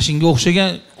mashinga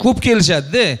o'xshagan ko'p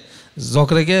kelishadi-da.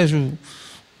 Zokir aka, shu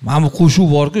mana bu qo'shuv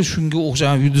bor-ku, shunga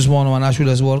o'xshagan Yulduz Usmonovaning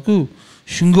ashulasi bor-ku,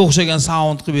 shunga o'xshagan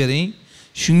sound qilib bering.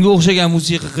 Shunga o'xshagan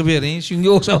musiqa qilib bering, shunga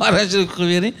o'xshab aranjировка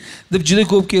qilib bering deb juda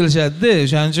ko'p kelishadi-da.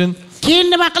 O'shaning uchun keyin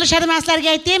nima qilishadi, men sizlarga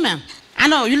aytaymi?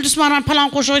 Ana Yulduz Usmonova palon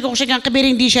qo'shig'iga o'xshagan qilib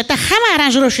bering deyshadi. Hamma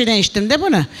aranjirovkadan eshitdim-da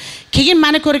buni. Keyin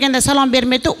meni ko'rganda salom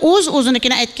bermaydi,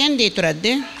 o'zinikini aytgandek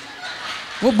turadi-da.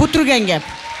 Bu turgan gap.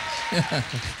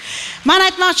 Men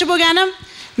aytmoqchi bo'lganim,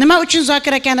 nima uchun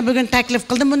Zokir akani bugun taklif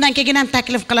qildim? Bundan keyin ham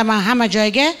taklif qilaman hamma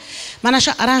joyga. Mana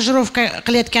shu aranjirovka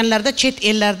qilayotganlarda, chet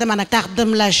ellarda mana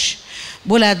taqdimlash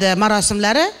bo'ladi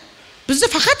marosimlari. Bizni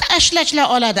faqat ashulachilar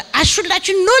oladi.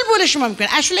 Ashulachi nol bo'lishi mumkin.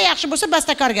 Ashula yaxshi bo'lsa,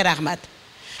 bastakorga rahmat.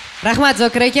 Rahmat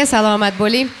Zokir aka, salomat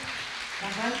bo'ling.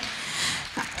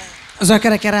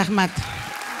 Zokir aka, rahmat.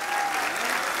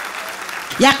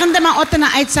 Yaqinda men otini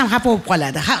aytsam xafa bo'lib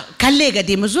qoladi. Kollega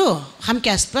deymiz-ku,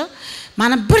 hamkasbi.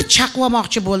 Meni bir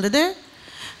chaqvamoqchi bo'ldi-da.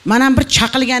 Men ham bir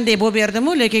chaqilgandek bo'lib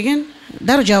berdim-ku, lekin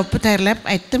darrov javobni tayyorlab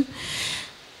aytdim.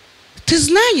 Ты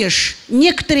знаешь,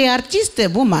 некоторые артисты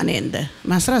bu men endi.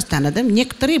 Men sraz tanidim,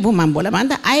 некоторые bu men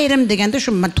bo'laman-da, ayrim deganda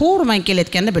shu men to'g'ri men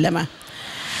kelayotganini bilaman.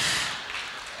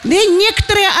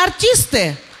 Некоторые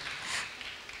артисты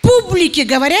публике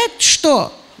говорят,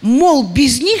 что, мол,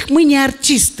 без них мы не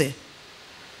артисты.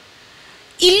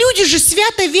 И люди же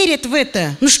свято верят в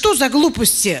это. Ну что за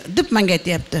глупости? Деп menga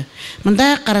aytayapti.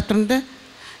 Munda qarab turing-da.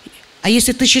 А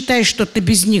если ты считаешь, что ты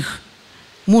без них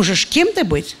можешь кем-то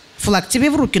быть, флаг тебе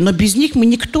в руки, но без них мы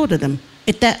никто, дадим.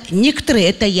 Это некоторые,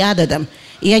 это я, дадим.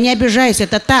 И я не обижаюсь,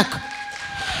 это так.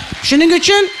 Shuning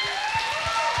uchun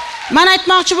men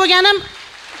aytmoqchi bo'lganim,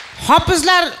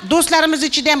 hofizlar do'stlarimiz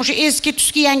ichida ham, o'sha eski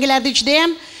tuski yangilarda ichida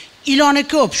ham iloni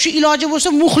ko'p. Shu iloji bo'lsa,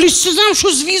 muxlissiz ham shu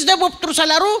zvizda bo'lib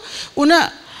tursalar, uni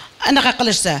anaqa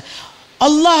qilishsa.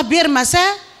 Alloh bermasa,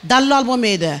 dallol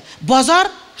bo'lmaydi. Bozor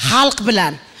xalq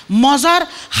bilan, mozor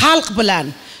xalq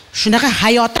bilan. Shunaqa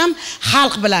hayot ham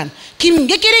xalq bilan.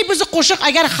 Kimga kerak bizni qo'shiq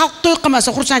agar xalq to'y qilmasa,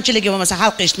 xursandchiligi bo'lmasa,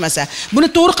 xalq eshitmasa. Buni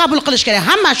to'g'ri qabul qilish kerak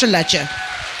hamma shularchi.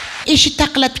 Eshik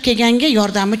taqillatib kelganga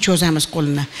yordamni cho'zamiz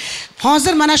qo'lini.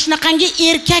 Hozir mana shunaqangi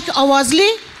erkak ovozli,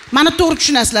 meni to'g'ri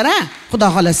tushunasizlar, ha? Xudo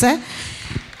xolasa.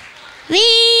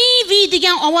 Vi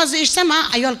degan ovozni eshitsam, men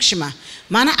ayol kishiman.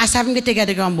 Meni asabimga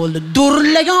tegadigan bo'ldi.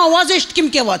 Do'rillagan ovoz eshitkim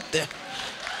kelyapti.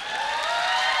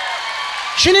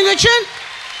 Shuning uchun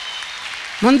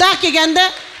mundaq kelganda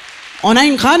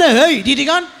onang qani, hey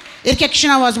deydigan erkak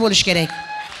kishining ovozi bo'lish kerak.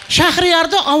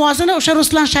 Shahriyorda ovozini o'sha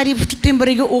Ruslan Sharipovning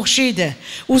temberiga o'xshaydi.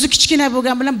 O'zi kichkina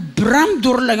bo'lgan bilan biram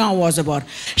do'rillagan ovozi bor.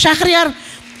 Shahriyor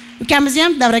ukamizni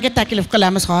ham davraga taklif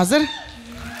qilamiz hozir.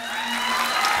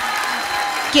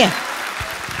 Kel.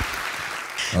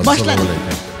 Boshladi.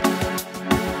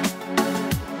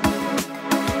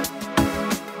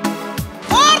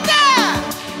 Orda!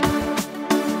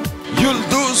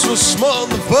 Yulduz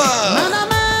Usmonova.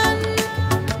 Manaman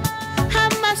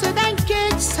hammasidan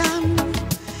kechsam,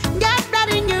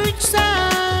 gaplaringga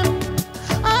uçsam,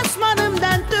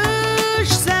 osmonimdan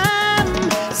tushsam,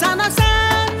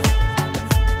 sanasam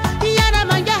yana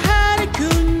menga har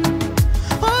kun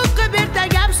o'qib erta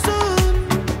gapsun,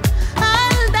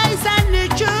 aldaysan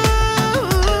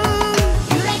nechun,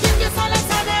 yuragimga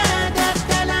solasan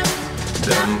darddalam,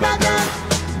 dam-badam,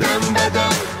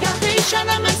 dam-badam, gapga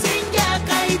ishonaman senga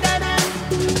qaydaram,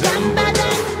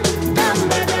 dam-badam,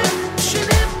 dam-badam,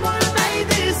 tushunib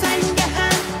bo'lmaydi senga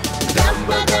ham,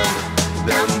 dam-badam,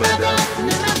 dam-badam,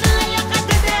 nima qilay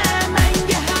yoqadida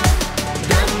menga ham,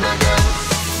 dam-badam,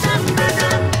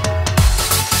 dam-badam.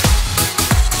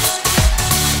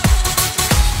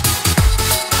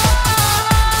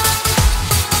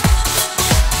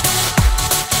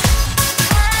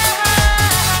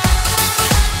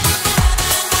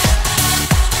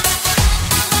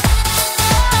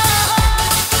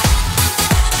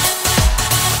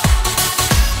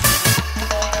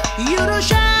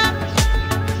 Yurisham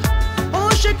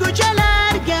o'sha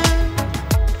ko'chalarga,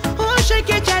 o'sha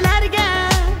kechalarga,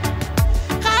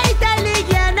 qaytaylik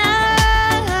yana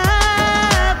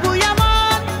bu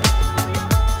yomon,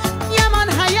 yomon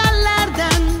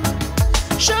hayollardan,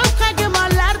 shubha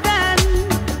gumonlardan,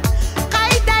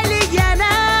 qaytaylik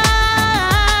yana,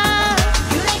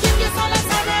 yuragimga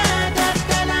solasan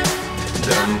darddalam,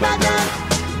 dam-badam,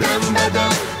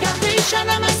 dam-badam, gapga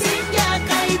ishonaman senga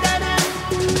qaydaram,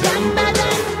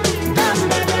 dam-badam,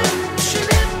 dam-badam,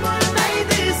 tushunib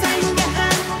bo'lmaydi senga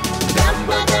ham,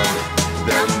 dam-badam,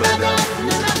 dam-badam,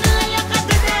 nima qilay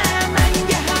yoqadida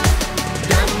menga ham,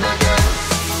 dam-badam,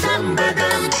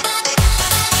 dam-badam.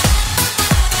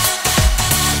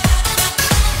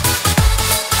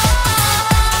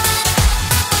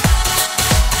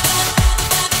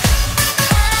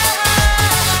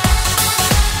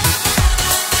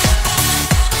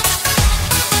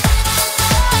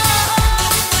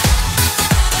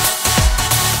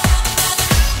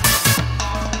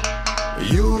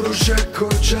 Yurishga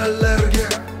ko'chalarga,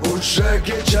 o'sha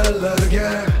kechalarga,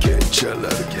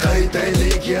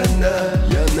 qaytaylik yana,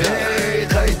 hey,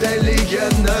 qaytaylik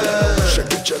yana, o'sha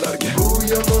kechalarga. Bu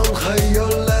yomon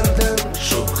xayollardan,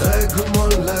 shubha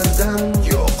gumonlardan,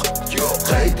 yo'q,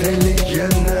 qaytaylik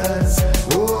yana,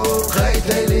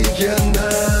 qaytaylik yana,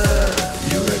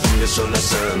 yuragimga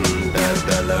solasan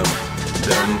dardalam,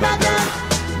 dam-badam,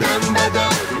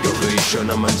 dam-badam, yo'q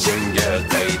ishonaman senga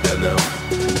qaydanam,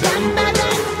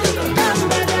 dam-badam,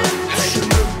 dam-badam,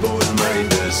 tushunib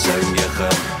bo'lmaydi senga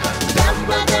ham,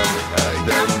 dam-badam,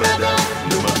 dam-badam,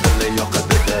 nima qilay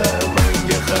yoqadida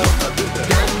menga ham,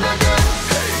 dam-badam,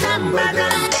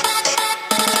 dam-badam.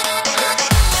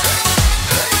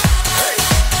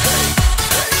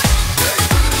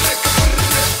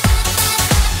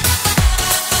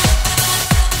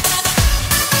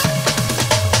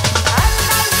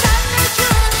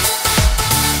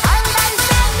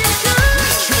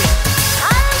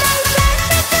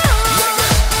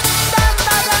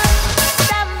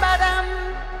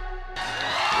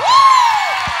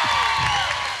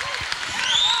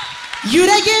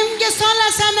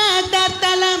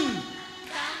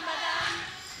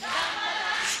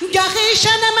 gohi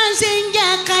ishonaman senga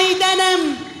qaydanam.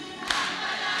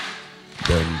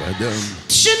 Dam badam,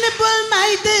 Tushunib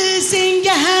bo'lmaydi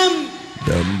senga ham.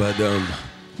 dam badam,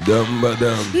 dam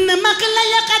badam. Nima qila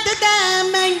yoqadida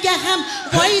menga ham.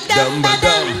 Voy Dam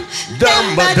badam, dam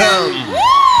badam.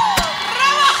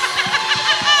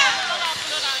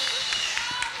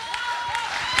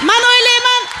 Men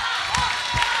o'ylayman.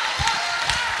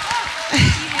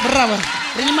 Bravo.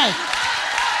 Принимай.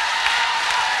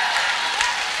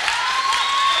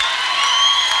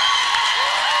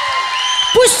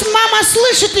 Пусть мама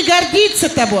слышит и гордится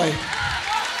тобой.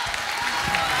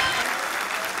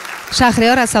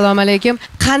 Shahriyor, assalomu alaykum.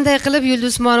 Qanday qilib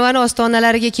Yulduz Usmonovani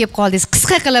ostonalariga kelib qoldingiz?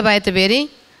 Qisqa qilib aytib bering.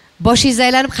 Boshingiz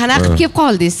aylanib qanaqa qilib kelib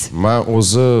qoldingiz? Men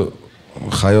o'zi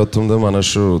hayotimda mana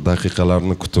shu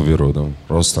daqiqalarni kutib yurdim.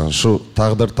 Rostdan shu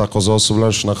taqdir taqozosi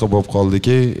bilan shunaqa bo'lib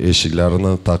qoldiki,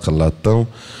 eshiklarini taqillatdim,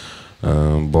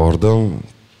 bordim.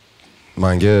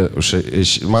 Menga o'sha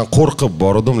men qo'rqib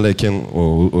bordim, lekin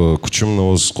kuchimni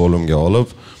o'z qo'limga olib,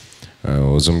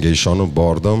 o'zimga ishonib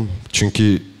bordim. Chunki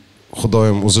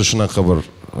Xudoyim o'zi shunaqa bir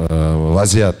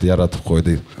vaziyat yaratib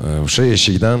qo'ydi. O'sha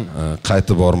eshikdan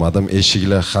qaytib bormadim.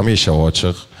 Eshiklar hamisha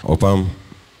ochiq. Opam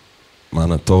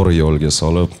meni to'g'ri yo'lga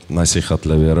solib,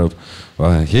 nasihatlab berib va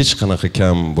hech qanaqa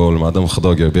kam bo'lmadim.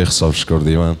 Xudoga behisob shukr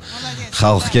deyman.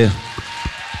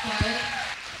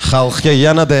 Xalqga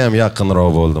yanada ham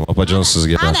yaqinroq bo'ldim. Opajon,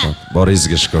 sizga rahmat.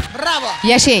 Boringizga shukr. Bravo.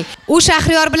 Yashang. U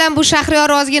Shahriyor bilan bu Shahriyor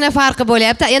ozgina farqi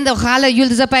bo'lyapti. Endi hali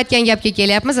Yulduz opa aytgan gapga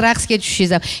kelyapmiz, raqsga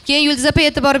tushishingiz ham. Keyin Yulduz opa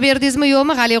e'tibor berdingizmi,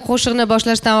 yo'qmi? Hali qo'shiqni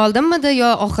boshlashdan oldinmidi yo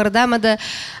oxiridamidi?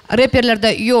 Reperlarda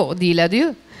yo'q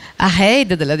deyiladi-yu. Ahey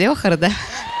dedilar-da oxirida.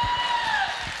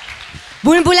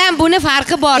 Buni bilan buni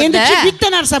farqi bor-da. Endi bitta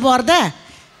narsa bor-da.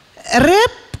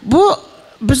 Rep bu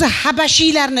biz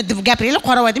habashiylarni deb gapiraylik,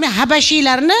 qoravoy demay,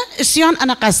 habashiylarni isyon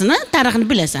anaqasini tarixini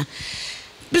bilasan.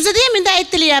 Bizda ham endi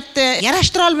aytilyapti,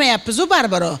 yarashtira olmayapmiz u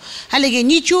baribir. Haligi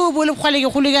nechuv bo'lib haliga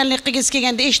xuliganlik qilgisi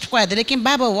kelganda eshitib qo'yadi, lekin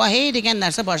baba vohey degan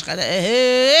narsa boshqada.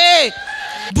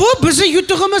 Bu bizni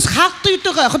yutug'imiz, xalqning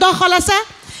yutug'i. Xudo xolasa,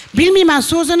 bilmayman,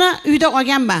 so'zini uyda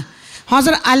olganman.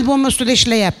 Hozir albom ustida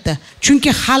ishlayapti.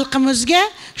 Chunki xalqimizga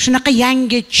shunaqa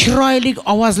yangi, chiroyli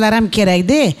ovozlar ham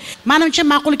kerak-da. Menimcha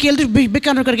ma'qul keldi,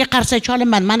 bekonlarga qarsak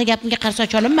cholinmadi. Meni gapimga qarsak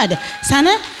cholinmadi.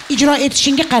 Seni ijro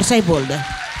etishingga qarsak bo'ldi.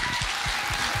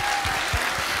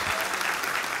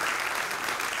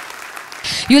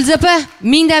 Yulduz opa,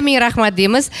 mingdan ming rahmat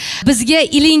deymiz. Bizga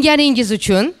ilinganingiz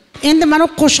uchun. Endi mana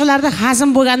qo'shiqlarda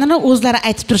hazm bo'lganini o'zlari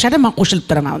aytib turishadi, men qo'shilib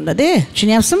turaman unda-da.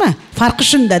 Tushunyapsizmi? Farqi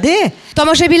shunda-da.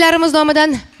 Tomoshabinlarimiz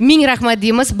nomidan ming rahmat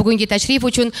deymiz bugungi tashrif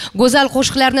uchun, go'zal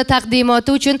qo'shiqlarni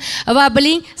taqdimoti uchun va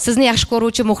biling, sizni yaxshi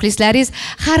ko'ruvchi muxlislaringiz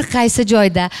har qaysi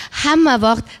joyda, hamma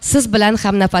vaqt siz bilan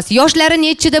hamnafas. Yoshlari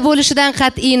nechida bo'lishidan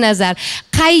qat'iy nazar,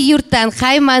 qay yurtdan,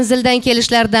 qay manzildan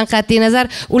kelishlaridan qat'iy nazar,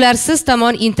 ular siz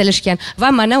tomon intilishgan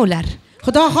va mana ular.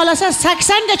 Xudo xolasa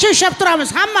 80 gacha ushlab turamiz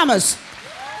hammamiz.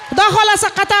 Xudo xolasa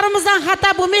qatorimizdan xato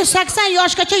bo'lmay 80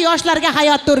 yoshgacha yoshlarga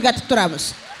hayotni o'rgatib turamiz.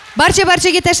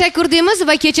 Barchaga tashakkur deymiz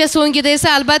va kecha so'ngida esa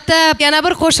albatta yana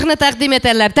bir qo'shiqni taqdim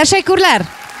etadilar. Tashakkurlar.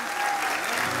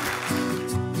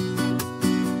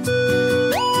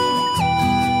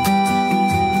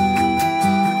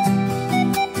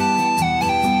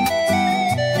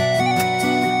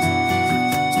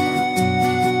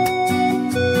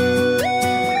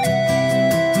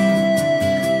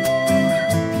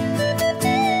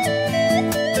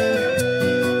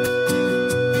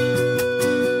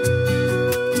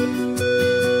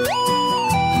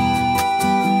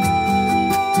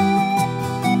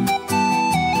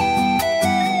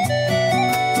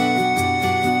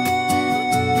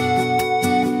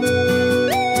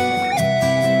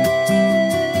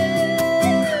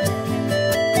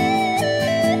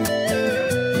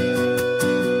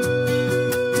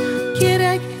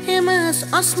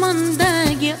 Osmonda